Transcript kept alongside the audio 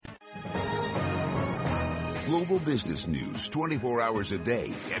Global business news 24 hours a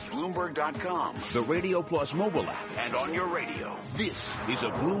day at Bloomberg.com, the Radio Plus mobile app, and on your radio. This is a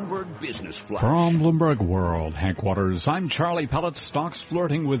Bloomberg Business Flash. From Bloomberg World headquarters, I'm Charlie Pellet. Stocks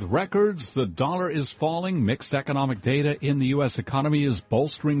flirting with records. The dollar is falling. Mixed economic data in the U.S. economy is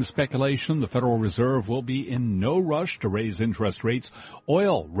bolstering speculation. The Federal Reserve will be in no rush to raise interest rates.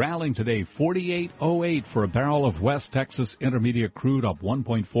 Oil rallying today, $48.08 for a barrel of West Texas Intermediate crude, up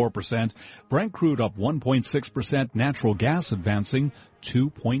 1.4%. Brent crude up 1.6%. Natural gas advancing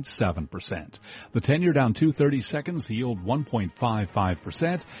 2.7%. The 10-year down 2/32, yield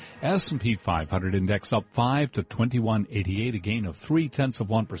 1.55%. S&P 500 index up 5 to 2188, a gain of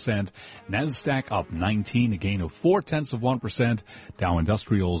 0.3%. Nasdaq up 19, a gain of 0.4%. Dow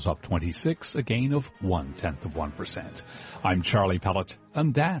Industrials up 26, a gain of 0.1%. I'm Charlie Pellet,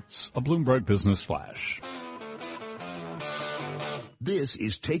 and that's a Bloomberg Business Flash. This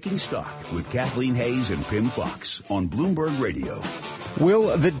is Taking Stock with Kathleen Hayes and Pim Fox on Bloomberg Radio.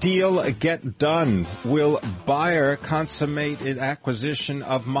 Will the deal get done? Will Bayer consummate an acquisition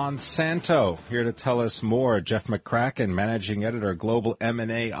of Monsanto? Here to tell us more, Jeff McCracken, Managing Editor, Global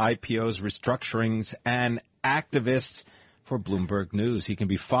M&A, IPOs, Restructurings, and Activists for Bloomberg News. He can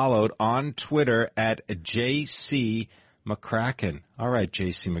be followed on Twitter at JC McCracken. All right,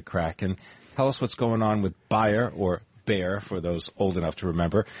 JC McCracken, tell us what's going on with Bayer, or Bayer for those old enough to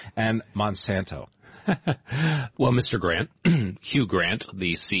remember, and Monsanto. Well, Mr. Grant, Hugh Grant,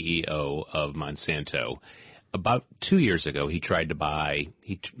 the CEO of Monsanto, about 2 years ago, Monsanto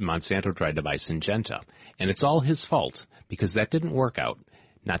tried to buy Syngenta, and it's all his fault because that didn't work out,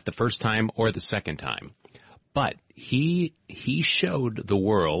 not the first time or the second time. But he showed the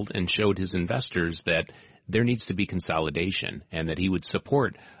world and showed his investors that there needs to be consolidation and that he would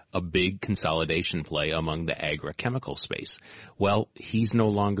support a big consolidation play among the agrochemical space. Well, he's no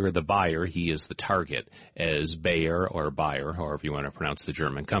longer the buyer. He is the target, as Bayer, or Bayer, however you want to pronounce the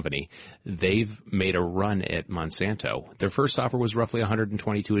German company. They've made a run at Monsanto. Their first offer was roughly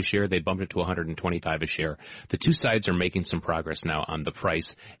 122 a share. They bumped it to 125 a share. The two sides are making some progress now on the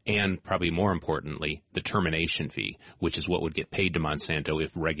price and, probably more importantly, the termination fee, which is what would get paid to Monsanto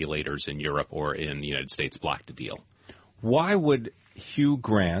if regulators in Europe or in the United States blocked the deal. Why would Hugh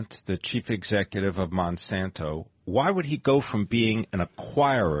Grant, the chief executive of Monsanto, why would he go from being an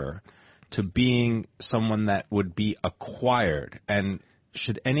acquirer to being someone that would be acquired? And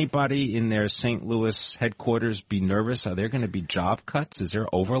should anybody in their St. Louis headquarters be nervous? Are there going to be job cuts? Is there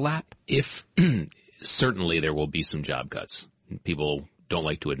overlap? Certainly there will be some job cuts. People don't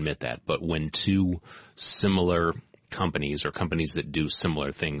like to admit that. But when two similar companies or companies that do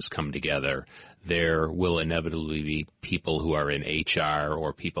similar things come together, there will inevitably be people who are in HR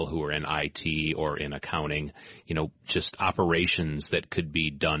or people who are in IT or in accounting, just operations that could be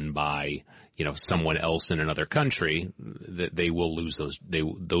done by, someone else in another country, that they will lose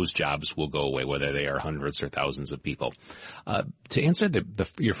those jobs will go away, whether they are hundreds or thousands of people. To answer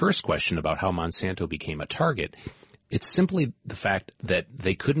your first question about how Monsanto became a target, it's simply the fact that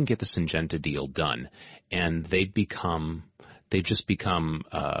they couldn't get the Syngenta deal done, and they've just become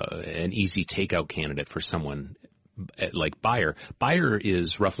an easy takeout candidate for someone like Bayer. Bayer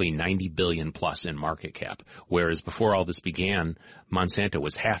is roughly $90 billion plus in market cap, whereas before all this began, Monsanto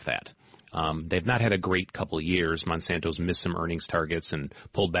was half that. They've not had a great couple of years. Monsanto's missed some earnings targets and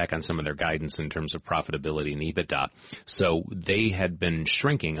pulled back on some of their guidance in terms of profitability and EBITDA. So they had been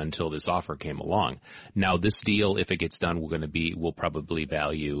shrinking until this offer came along. Now this deal, if it gets done, we'll probably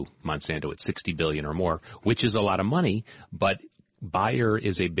value Monsanto at $60 billion or more, which is a lot of money, but Bayer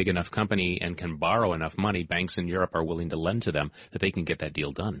is a big enough company and can borrow enough money. Banks in Europe are willing to lend to them that they can get that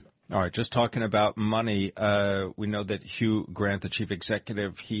deal done. All right, just talking about money, we know that Hugh Grant, the chief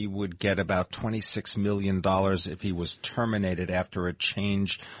executive, he would get about $26 million if he was terminated after a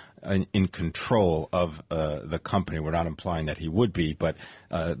change in control of the company. We're not implying that he would be, but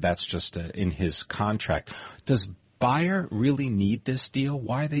that's just in his contract. Does Bayer really need this deal?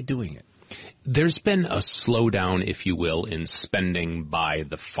 Why are they doing it? There's been a slowdown, if you will, in spending by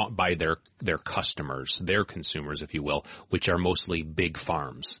their customers, their consumers, if you will, which are mostly big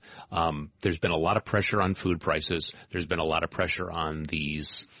farms. There's been a lot of pressure on food prices. There's been a lot of pressure on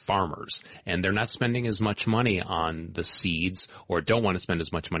these farmers, and they're not spending as much money on the seeds, or don't want to spend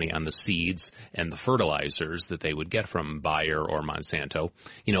as much money on the seeds and the fertilizers that they would get from Bayer or Monsanto.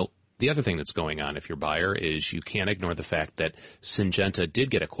 The other thing that's going on if you're Bayer is you can't ignore the fact that Syngenta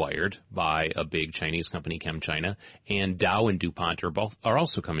did get acquired by a big Chinese company, ChemChina, and Dow and DuPont are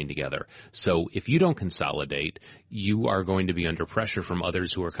also coming together. So if you don't consolidate, you are going to be under pressure from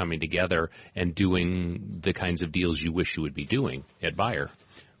others who are coming together and doing the kinds of deals you wish you would be doing at Bayer.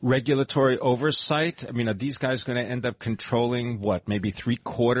 regulatory oversight? I mean, are these guys going to end up controlling maybe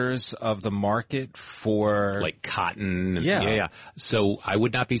 3/4 of the market for like cotton? Yeah. So I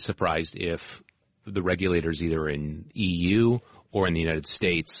would not be surprised if the regulators either in EU or in the United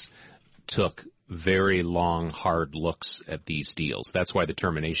States took very long, hard looks at these deals. That's why the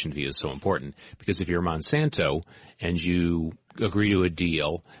termination fee is so important, because if you're Monsanto and you agree to a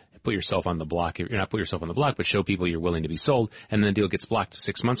deal, put yourself on the block, you're not put yourself on the block, but show people you're willing to be sold, and then the deal gets blocked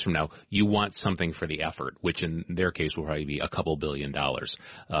 6 months from now, you want something for the effort, which in their case will probably be a couple $2 billion.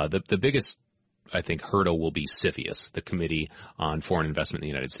 The biggest, I think, hurdle will be CFIUS, the Committee on Foreign Investment in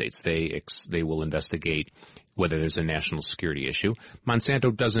the United States. They will investigate whether there's a national security issue.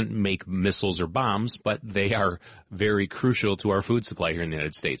 Monsanto doesn't make missiles or bombs, but they are very crucial to our food supply here in the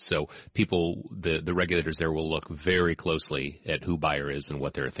United States. So the regulators there will look very closely at who Bayer is and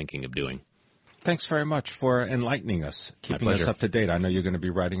what they're thinking of doing. Thanks very much for enlightening us, keeping us up to date. I know you're going to be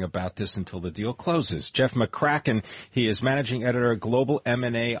writing about this until the deal closes. Jeff McCracken, he is managing editor, Global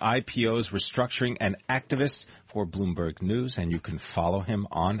M&A, IPOs, Restructuring, and Activist for Bloomberg News, and you can follow him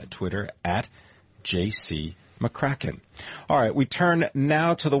on Twitter at JC McCracken. All right, we turn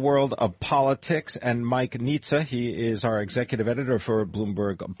now to the world of politics, and Mike Nizza, he is our executive editor for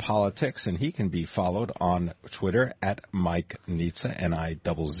Bloomberg Politics, and he can be followed on Twitter at Mike Nizza,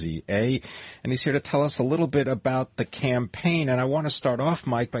 Nizza, and he's here to tell us a little bit about the campaign. And I want to start off,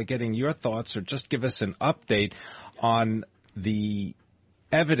 Mike, by getting your thoughts, or just give us an update on the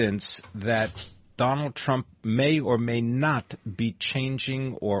evidence that Donald Trump may or may not be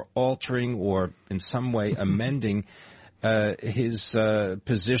changing or altering or in some way amending his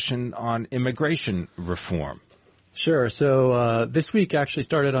position on immigration reform. Sure. So this week actually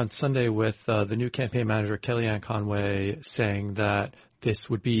started on Sunday with the new campaign manager, Kellyanne Conway, saying that this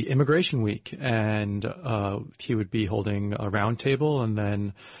would be Immigration Week, and he would be holding a roundtable and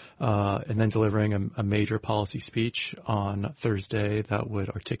then delivering a major policy speech on Thursday that would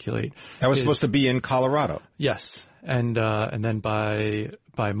articulate. That was supposed to be in Colorado. Yes, and then by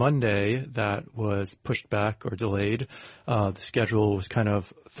Monday that was pushed back or delayed. The schedule was kind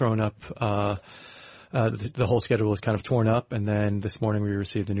of thrown up. The whole schedule was kind of torn up, and then this morning we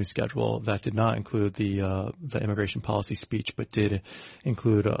received a new schedule that did not include the immigration policy speech, but did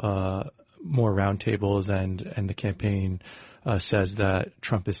include more roundtables, and the campaign says that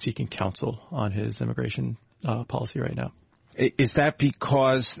Trump is seeking counsel on his immigration policy right now. Is that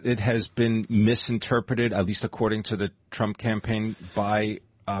because it has been misinterpreted, at least according to the Trump campaign, by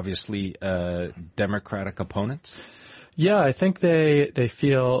obviously Democratic opponents? Yeah, I think they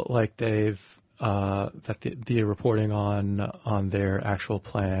feel like they've that the reporting on their actual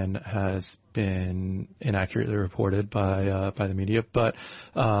plan has been inaccurately reported by the media, but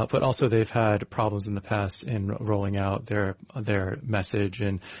also they've had problems in the past in rolling out their message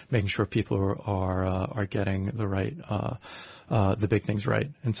and making sure people are getting the right the big things right.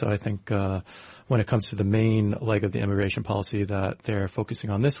 And so I think when it comes to the main leg of the immigration policy that they're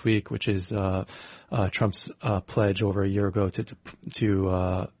focusing on this week, which is Trump's pledge over a year ago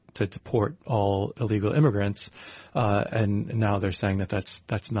to deport all illegal immigrants, and now they're saying that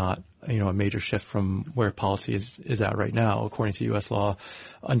that's not a major shift from where policy is at right now. According to U.S. law,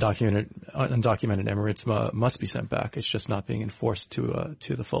 undocumented immigrants must be sent back. It's just not being enforced to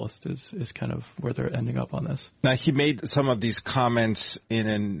the fullest. Is kind of where they're ending up on this. Now, he made some of these comments in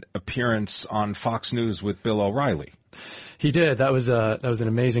an appearance on Fox News with Bill O'Reilly. He did. That was an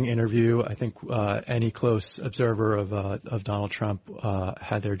amazing interview. I think any close observer of Donald Trump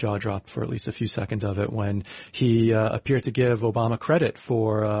had their jaw dropped for at least a few seconds of it when he appeared to give Obama credit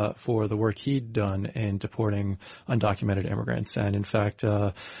for the work he'd done in deporting undocumented immigrants. And in fact,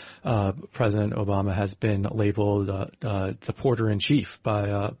 President Obama has been labeled deporter in chief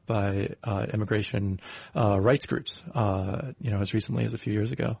by immigration rights groups. As recently as a few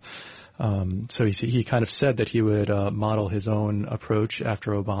years ago. So he kind of said that he would model his own approach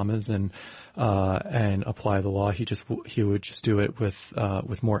after Obama's and apply the law. He would just do it with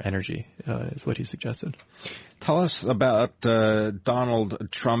more energy, is what he suggested. Tell us about Donald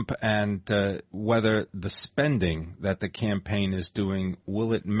Trump and whether the spending that the campaign is doing,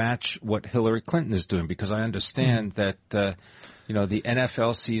 will it match what Hillary Clinton is doing? Because I understand that the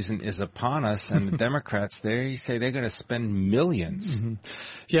NFL season is upon us, and the Democrats, they say they're going to spend millions. Mm-hmm.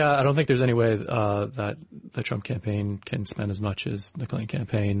 Yeah, I don't think there's any way that the Trump campaign can spend as much as the Clinton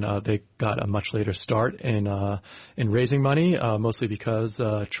campaign. They got a much later start in raising money, mostly because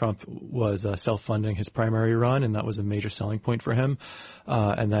Trump was self-funding his primary run, and that was a major selling point for him.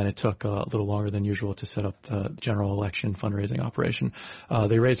 And then it took a little longer than usual to set up the general election fundraising operation.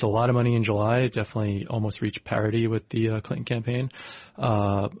 They raised a lot of money in July, definitely almost reached parity with the Clinton campaign.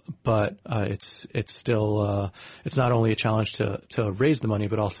 But it's still it's not only a challenge to raise the money,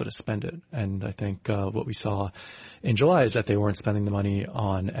 but also to spend it. And I think what we saw in July is that they weren't spending the money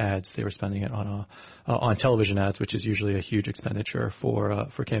on ads; they were spending it on television ads, which is usually a huge expenditure for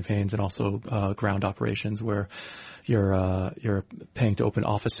campaigns, and also ground operations where you're paying to open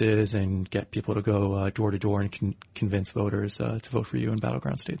offices and get people to go door to door and convince voters to vote for you in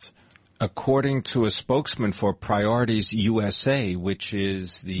battleground states. According to a spokesman for Priorities USA, which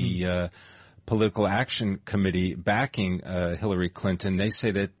is the political action committee backing Hillary Clinton, they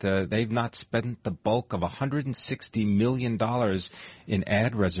say that they've not spent the bulk of $160 million in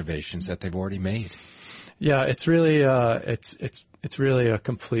ad reservations that they've already made. Yeah, it's really it's really a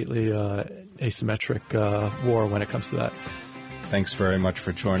completely asymmetric war when it comes to that. Thanks very much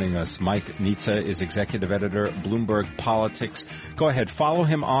for joining us. Mike Nizza is executive editor at Bloomberg Politics. Go ahead, follow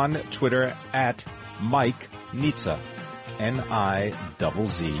him on Twitter at Mike Nizza, Nizza.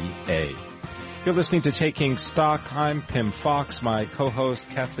 You're listening to Taking Stock. I'm Pim Fox. My co-host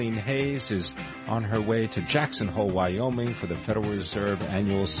Kathleen Hayes is on her way to Jackson Hole, Wyoming for the Federal Reserve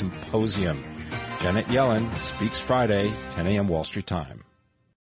Annual Symposium. Janet Yellen speaks Friday, 10 a.m. Wall Street time.